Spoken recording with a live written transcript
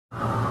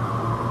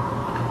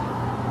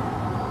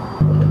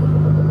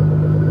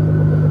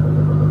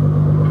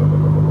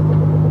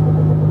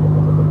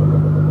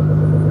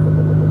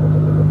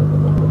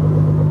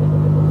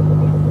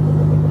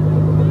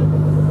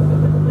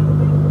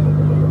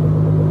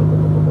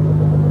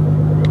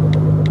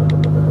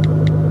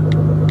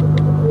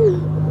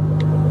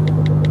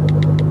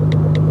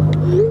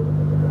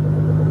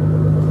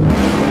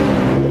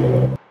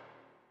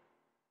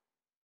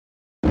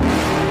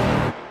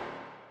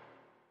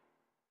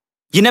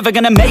You're never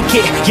gonna make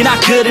it, you're not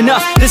good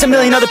enough. There's a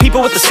million other people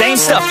with the same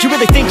stuff. You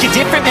really think you're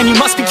different? Man, you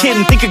must be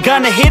kidding. Think you're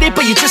gonna hit it,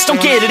 but you just don't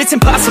get it. It's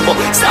impossible,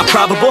 it's not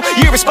probable,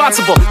 you're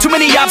irresponsible. Too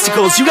many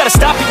obstacles, you gotta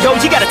stop it, yo.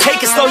 You gotta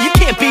take it slow, you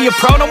can't be a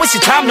pro. Don't waste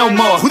your time no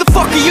more. Who the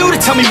fuck are you to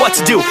tell me what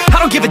to do?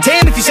 I don't give a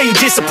damn if you say you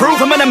disapprove.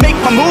 I'm gonna make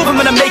my move,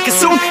 I'm gonna make it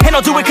soon. And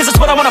I'll do it cause it's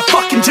what I wanna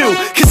fucking do.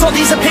 Cause all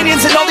these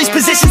opinions and all these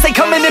positions, they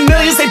come in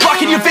millions, they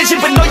blocking your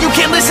vision. But no, you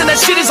can't listen, that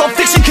shit is all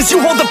fiction. Cause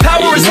you hold the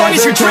power as long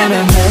as you're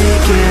dreaming.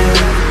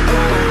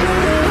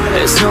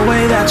 There's no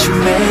way that you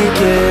make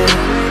it.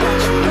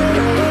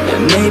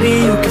 And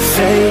maybe you can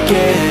fake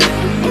it,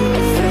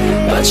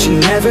 but you're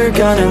never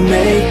gonna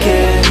make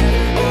it.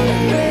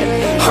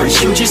 Are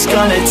you just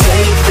gonna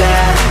take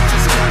that?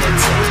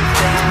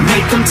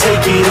 Make them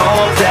take it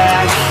all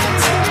back.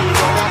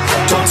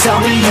 Don't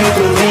tell me you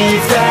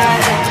believe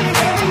that.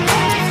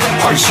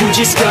 Are you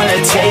just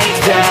gonna take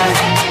that?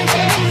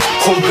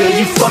 Or will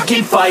you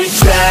fucking fight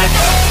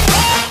back?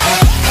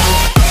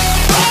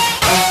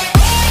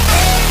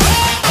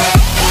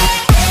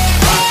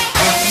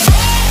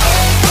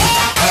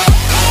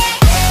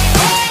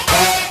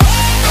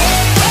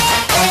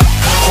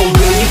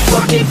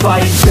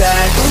 Fight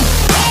back.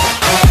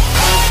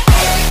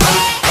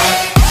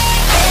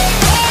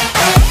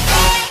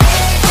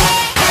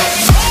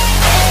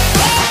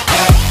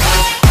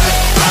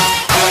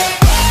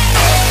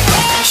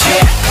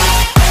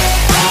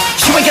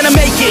 You ain't gonna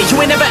make it, you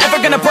ain't never ever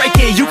gonna break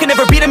it. You can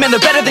never beat them and they're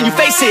better than you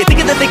face it.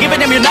 Thinking that they give a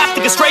damn, you're not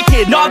thinking straight,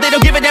 kid. No, they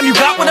don't give a damn, you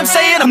got what I'm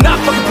saying? I'm not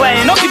fucking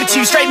playing, I'll give it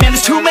to you straight, man.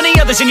 There's too many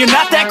others and you're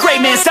not that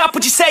great, man. Stop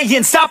what you're saying,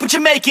 stop what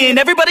you're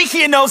making. Everybody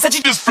here knows that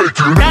you just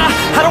faking.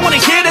 Nah, I don't wanna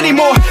hear it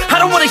anymore, I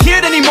don't wanna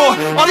hear it anymore.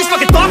 All these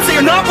fucking thoughts, they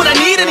are not what I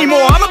need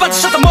anymore. I'm about to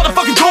shut the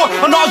motherfucking door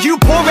on all you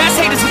poor ass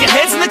haters with your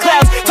heads in the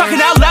clouds, talking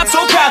out loud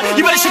so proud.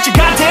 You better shut your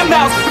goddamn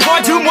mouth before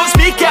I do more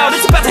speak out.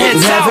 It's about to head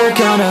south. You're never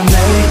gonna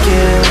make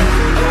it.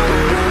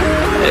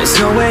 There's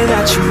no way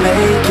that you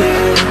make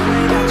it.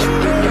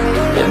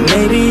 And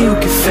maybe you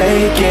can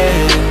fake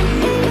it,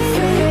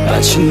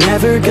 but you're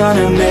never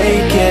gonna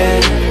make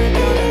it.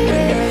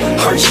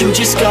 Are you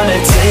just gonna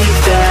take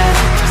that?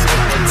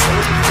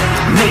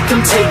 Make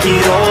them take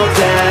it all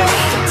back.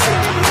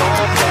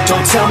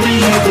 Don't tell me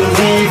you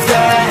believe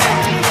that.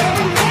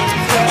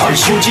 Are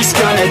you just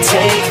gonna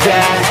take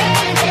that?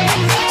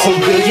 Or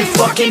will you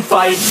fucking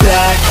fight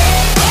back?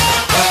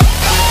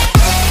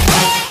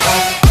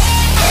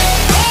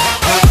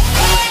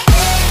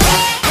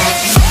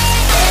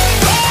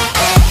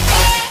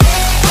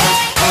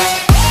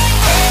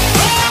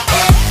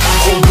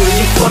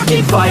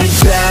 Fight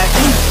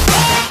back.